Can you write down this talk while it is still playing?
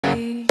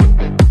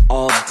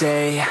All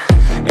day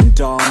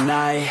and all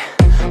night,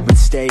 we'd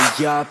stay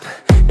up,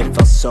 it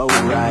felt so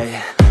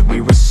right.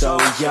 We were so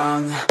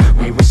young,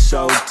 we were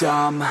so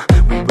dumb.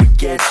 We would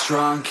get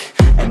drunk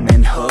and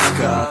then hook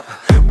up.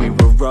 We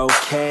were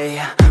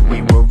okay,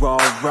 we were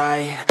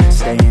alright,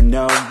 staying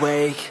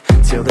awake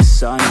till the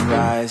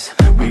sunrise.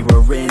 We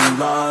were in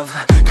love,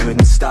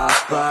 couldn't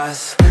stop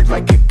us,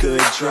 like a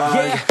good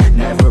drug,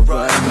 never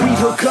enough. We'd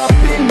hook up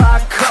in my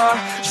car,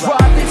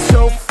 driving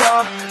so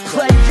far,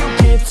 play your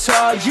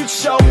guitar, you'd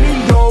show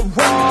me your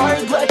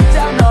art. Let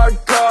down our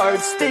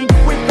guards, think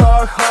with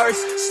our hearts,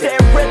 stare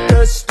at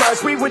the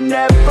stars, we were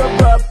never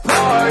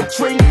apart.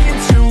 Drinking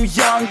too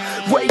young,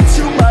 way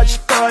too much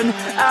fun,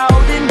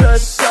 out in the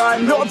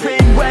sun, no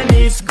pain when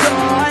it's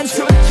gone.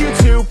 Took you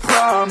to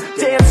prom,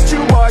 dance to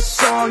our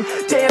song,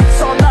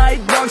 dance all night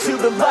long till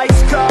the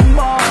lights come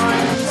on.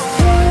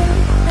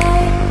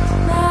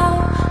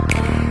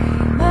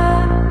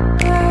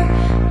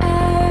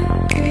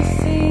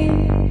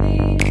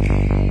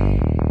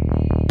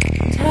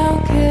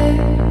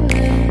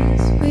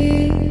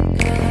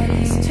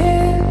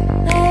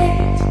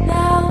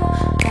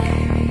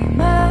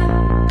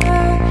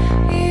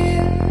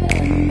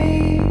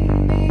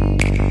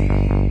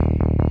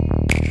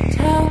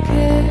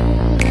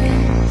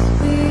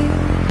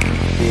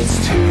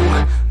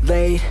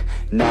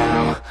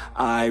 Now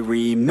I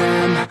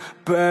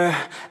remember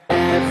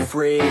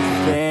everything,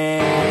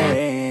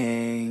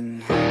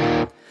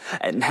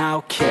 and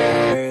how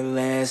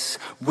careless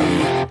we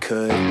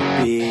could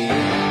be,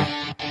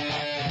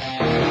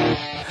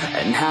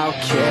 and how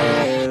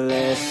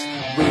careless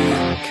we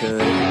could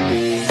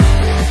be,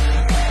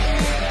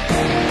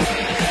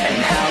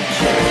 and how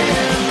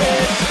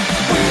careless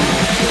we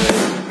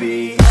could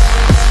be.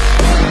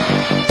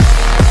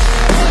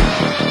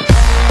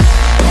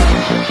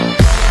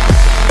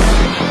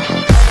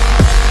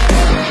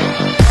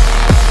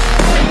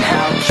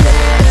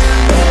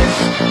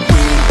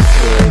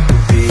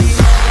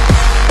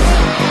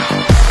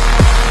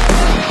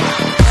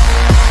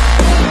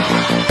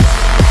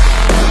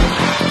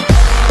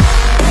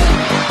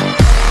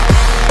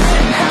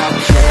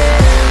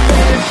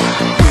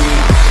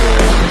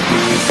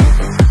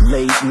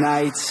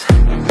 Nights,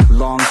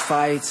 long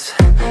fights,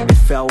 it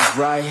felt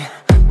right,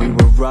 we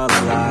were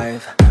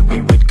alive.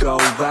 We would go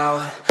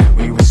out,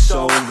 we were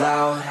so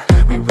loud,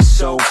 we were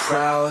so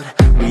proud,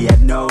 we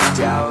had no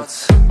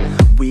doubts.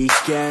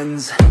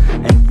 Weekends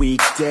and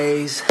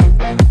weekdays,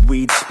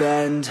 we'd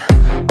spend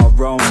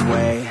our own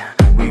way.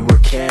 We were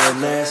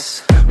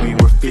careless, we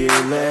were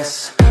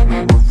fearless,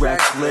 we were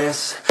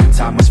reckless,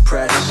 time was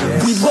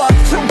precious. We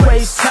loved to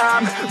waste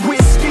time,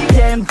 whiskey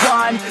and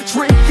wine,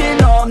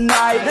 drinking all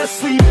night,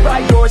 asleep by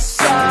your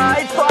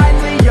side.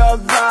 Finally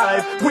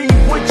alive, we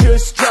would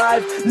just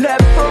drive,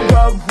 never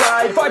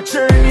arrive. Our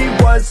journey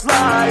was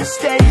live,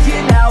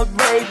 staying out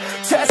late,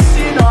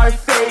 testing our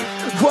fate,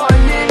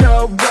 running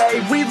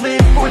away. We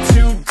live for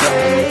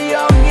today,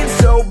 young and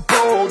so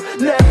bold,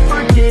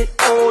 never get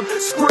old.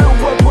 Screw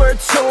what we're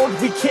told,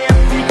 we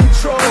can't be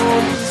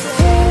controlled.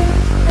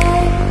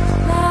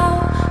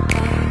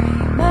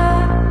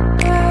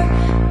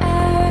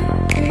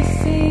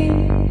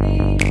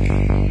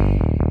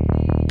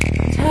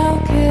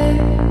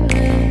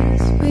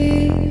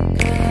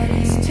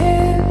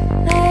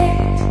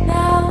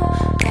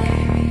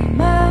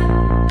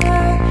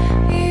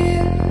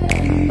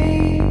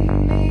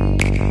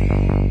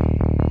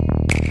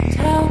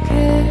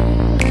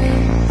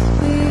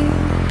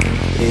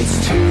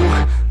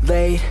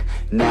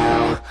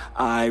 Now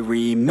I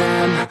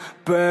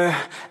remember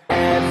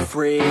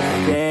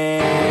everything,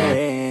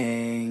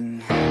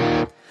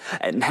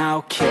 and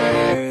how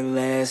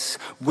careless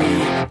we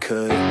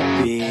could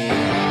be,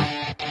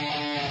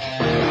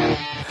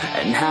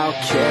 and how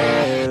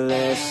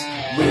careless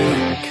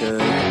we could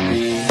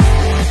be,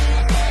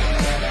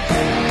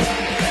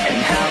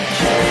 and how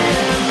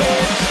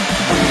careless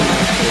we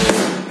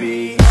could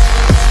be.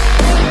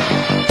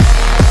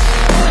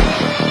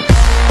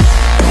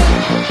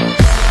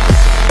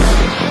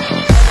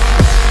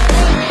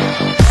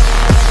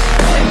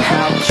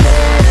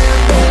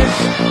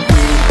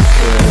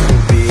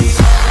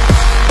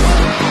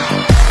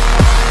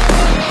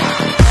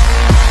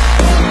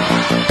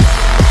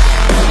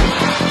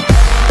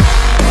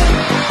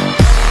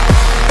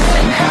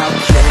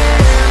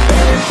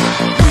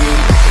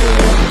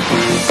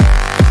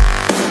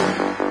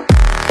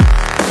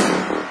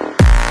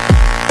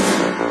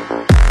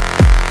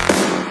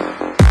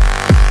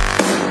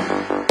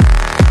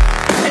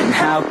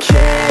 How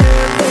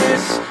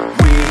careless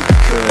we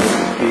could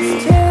be.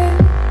 It's too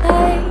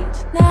late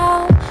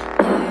now,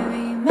 I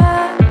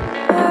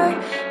remember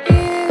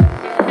you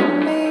and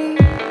me.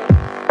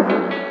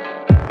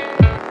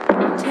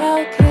 And how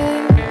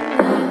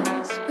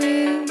careless we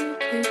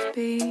could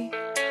be.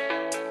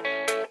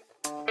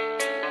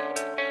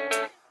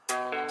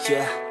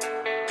 Yeah,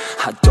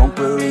 I don't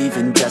believe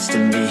in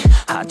destiny,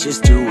 I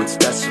just do what's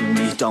best for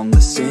me. Don't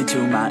listen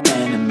to my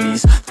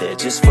enemies, they're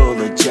just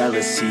full of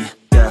jealousy.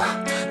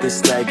 Yeah,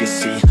 this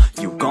legacy,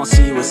 you gon'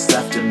 see what's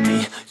left of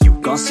me. You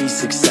gon' see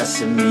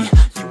success in me.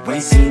 You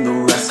ain't seen the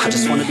rest of me. I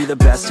just wanna be the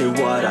best at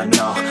what I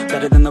know,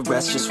 better than the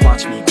rest, just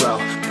watch me grow.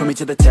 Put me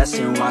to the test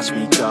and watch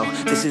me go.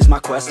 This is my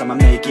quest, I'ma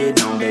make it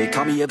known. They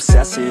call me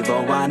obsessive,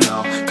 oh I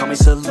know. Call me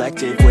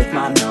selective with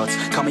my notes.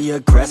 Call me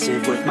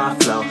aggressive with my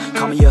flow.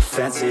 Call me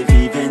offensive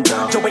even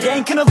though Joe, I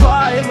ain't gonna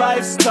lie,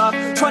 life's tough.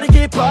 Try to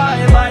get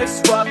by,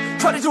 life's rough.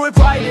 Try to do it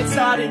right, it's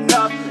not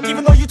enough.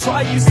 Even though you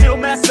try, you still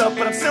mess up.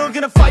 But I'm still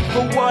gonna fight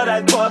for what I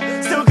love.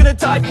 Still gonna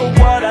die for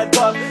what I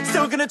love.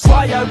 Still gonna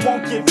try, I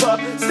won't give up.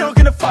 Still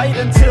gonna fight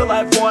until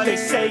I've won. They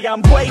say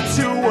I'm way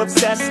too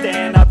obsessed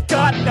and I've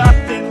got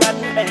nothing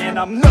left, and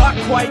I'm not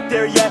quite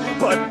there yet,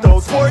 but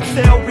those words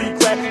they'll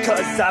regret.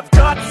 Cause I've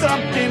got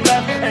something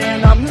left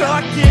and I'm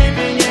not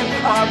giving in.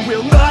 I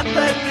will not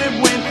let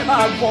them win.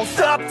 I won't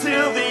stop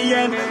till the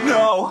end,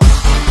 no.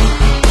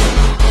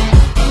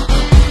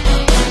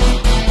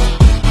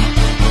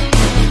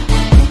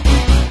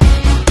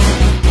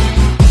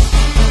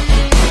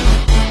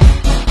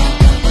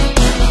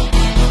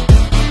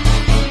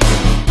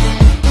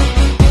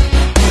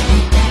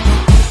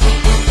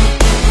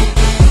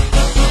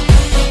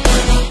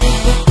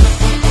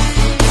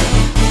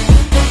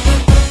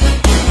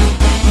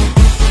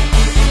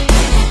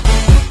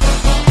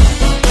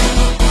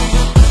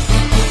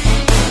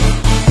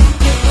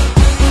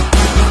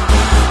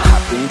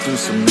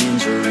 Some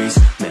injuries,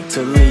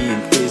 mentally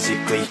and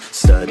physically.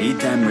 Studied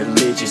them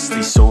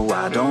religiously so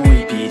I don't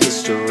repeat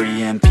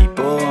history. And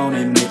people won't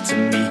admit to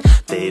me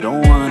they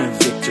don't want a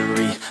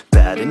victory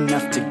bad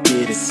enough to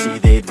get a C.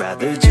 They'd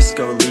rather just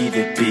go leave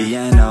it be.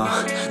 And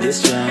oh,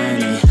 this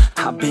journey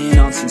I've been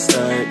on since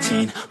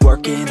 13.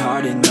 Working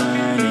hard and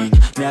learning,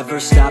 never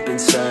stopping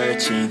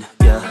searching.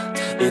 Yeah,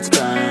 it's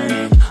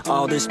burning,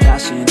 all this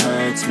passion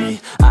hurts me.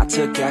 I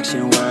took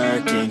action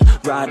working,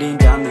 writing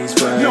down these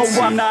words. No,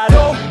 I'm not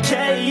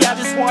okay, I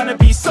just wanna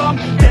be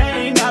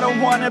something. I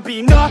don't wanna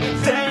be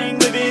nothing,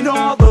 living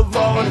all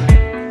alone.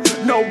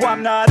 No,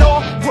 I'm not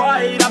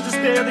alright, I'm just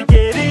barely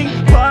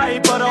getting by.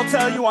 But I'll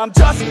tell you I'm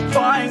just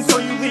fine, so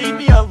you leave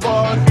me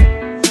alone.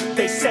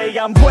 They say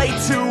I'm way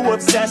too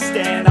obsessed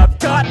and I've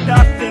got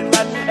nothing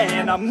left,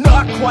 and I'm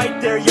not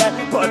quite there yet,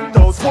 but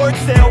those words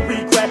they'll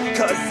regret.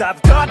 Cause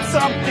I've got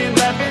something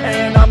left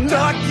and I'm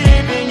not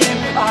giving in.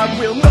 I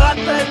will not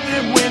let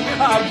them win.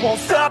 I won't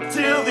stop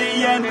till the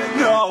end,